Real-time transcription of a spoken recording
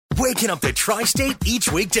waking up the tri-state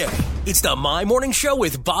each weekday. It's the My Morning Show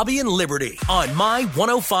with Bobby and Liberty on My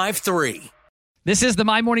 105.3. This is the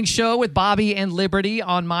My Morning Show with Bobby and Liberty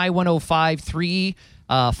on My 105.3.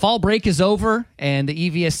 Fall break is over, and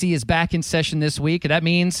the EVSC is back in session this week. That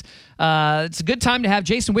means it's a good time to have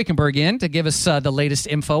Jason Wickenberg in to give us the latest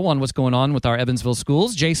info on what's going on with our Evansville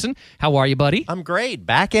schools. Jason, how are you, buddy? I'm great.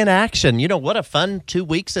 Back in action. You know, what a fun 2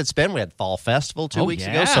 weeks it's been. We had Fall Festival two weeks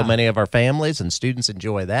ago, so many of our families and students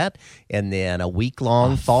enjoy that. And then a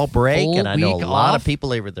week-long fall break, and I know a lot of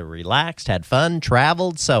people either relaxed, had fun,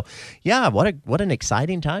 traveled. So, yeah, what an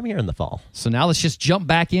exciting time here in the fall. So now let's just jump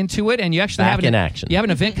back into it, and you actually have an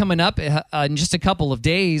event coming up in just a couple of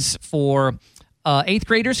days for 8th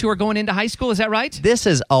graders who are going into high school. Is that right? This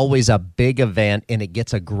is always a big event, and it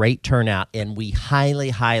gets a great turnout, and we highly,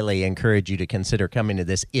 highly encourage you to consider coming to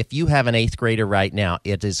this. If you have an 8th grader right now,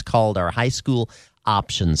 it is called our High School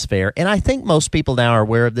Options Fair, and I think most people now are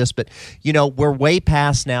aware of this, but, you know, we're way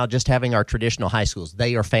past now just having our traditional high schools.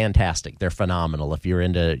 They are fantastic. They're phenomenal if you're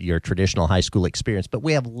into your traditional high school experience, but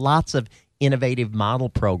we have lots of innovative model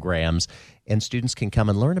programs, and students can come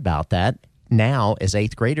and learn about that now as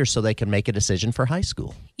 8th graders so they can make a decision for high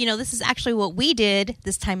school. You know, this is actually what we did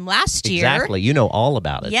this time last year. Exactly. You know all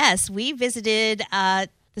about it. Yes. We visited the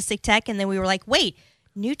SIG Tech, and then we were like, wait,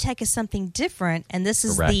 New Tech is something different, and this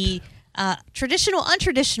is the traditional,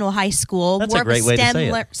 untraditional high school. That's more a great way to say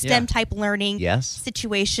it. STEM type learning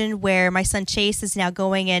situation where my son Chase is now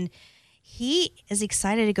going, and he is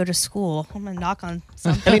excited to go to school. I'm going to knock on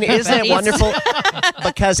something. I mean, isn't it wonderful?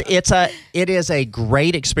 Because it is a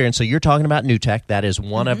great experience. So you're talking about New Tech. That is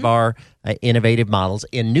one of our innovative models.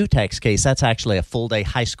 In New Tech's case, that's actually a full-day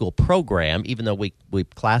high school program, even though we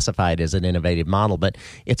classify it as an innovative model. But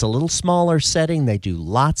it's a little smaller setting. They do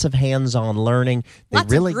lots of hands-on learning.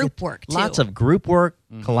 Lots of group work, too. Lots of group work,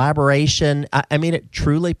 collaboration. I mean, it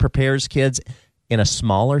truly prepares kids in a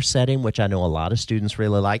smaller setting, which I know a lot of students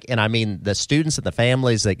really like. And I mean, the students and the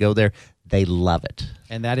families that go there, they love it.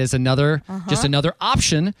 And that is just another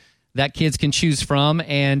option that kids can choose from,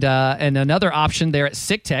 and another option there at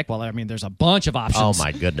SIG Tech. Well, I mean, there's a bunch of options. Oh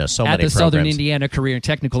my goodness, so many programs. At the Southern Indiana Career and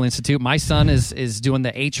Technical Institute. My son is doing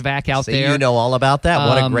the HVAC out there. You know all about that.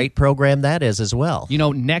 What a great program that is as well. You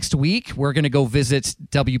know, next week we're going to go visit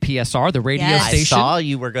WPSR, the radio station. I saw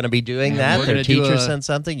you were going to be doing that. Their teacher sent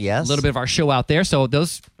something. Yes, a little bit of our show out there. So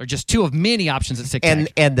those are just two of many options at SIG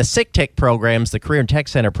Tech. And the SIG Tech programs, the Career and Tech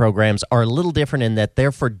Center programs, are a little different in that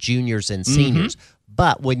they're for juniors and seniors.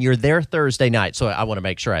 But when you're there Thursday night, so I want to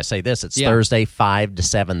make sure I say this, it's Thursday 5 to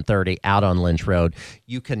 7:30 out on Lynch Road.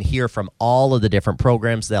 You can hear from all of the different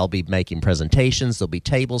programs. They'll be making presentations. There'll be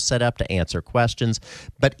tables set up to answer questions.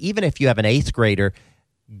 But even if you have an 8th grader,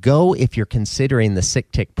 go if you're considering the SIG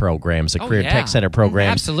Tech programs, the Career Tech Center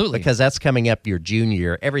programs. Absolutely. Because that's coming up your junior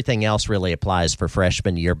year. Everything else really applies for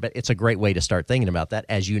freshman year. But it's a great way to start thinking about that.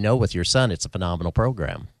 As you know, with your son, it's a phenomenal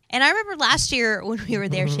program. And I remember last year when we were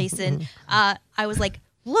there, Jason, I was like,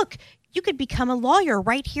 look, you could become a lawyer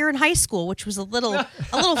right here in high school, which was a little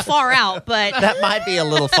far out, but that might be a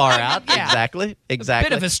little far out. Exactly. A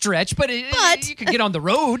bit of a stretch, but you could get on the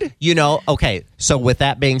road. You know, okay, so with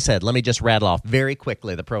that being said, let me just rattle off very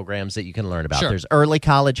quickly the programs that you can learn about. Sure. There's early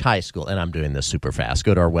college, high school, and I'm doing this super fast.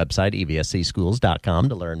 Go to our website, evscschools.com,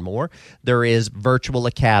 to learn more. There is Virtual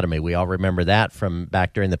Academy. We all remember that from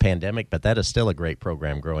back during the pandemic, but that is still a great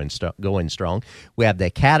program going strong. We have the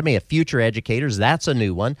Academy of Future Educators. That's a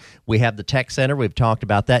new one. We have the Tech Center. We've talked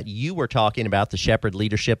about that. You were talking about the Shepherd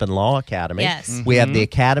Leadership and Law Academy. Yes. We have the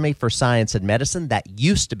Academy for Science and Medicine. That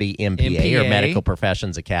used to be MPA or Medical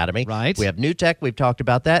Professions Academy. Right. We have New Tech. We've talked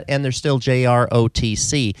about that. And there's still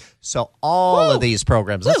JROTC. So all of these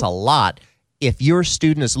programs, that's a lot. If your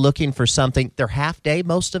student is looking for something, they're half day,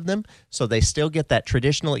 most of them, so they still get that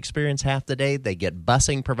traditional experience half the day. They get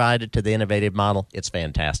busing provided to the innovative model. It's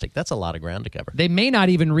fantastic. That's a lot of ground to cover. They may not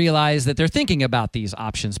even realize that they're thinking about these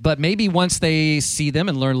options, but maybe once they see them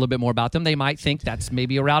and learn a little bit more about them, they might think that's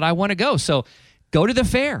maybe a route I want to go. So go to the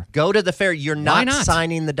fair. Go to the fair. You're not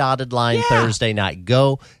signing the dotted line Thursday night.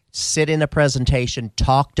 Go sit in a presentation,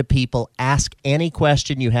 talk to people, ask any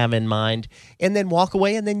question you have in mind, and then walk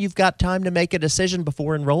away, and then you've got time to make a decision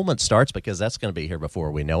before enrollment starts, because that's going to be here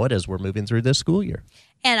before we know it as we're moving through this school year.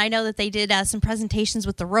 And I know that they did some presentations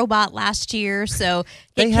with the robot last year, so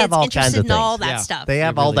they have all kinds of things. All that stuff. They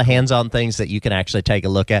have all the hands-on things that you can actually take a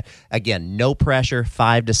look at. Again, no pressure,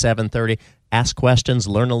 5 to 7:30. Ask questions,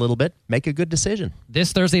 learn a little bit, make a good decision.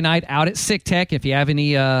 This Thursday night out at SIG Tech. If you have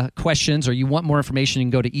any questions or you want more information, you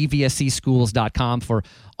can go to evscschools.com for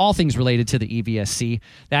all things related to the EVSC.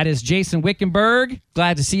 That is Jason Wickenberg.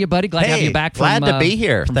 Glad to see you, buddy. Glad to have you back from glad to be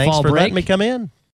here. From Thanks fall for break. letting me come in.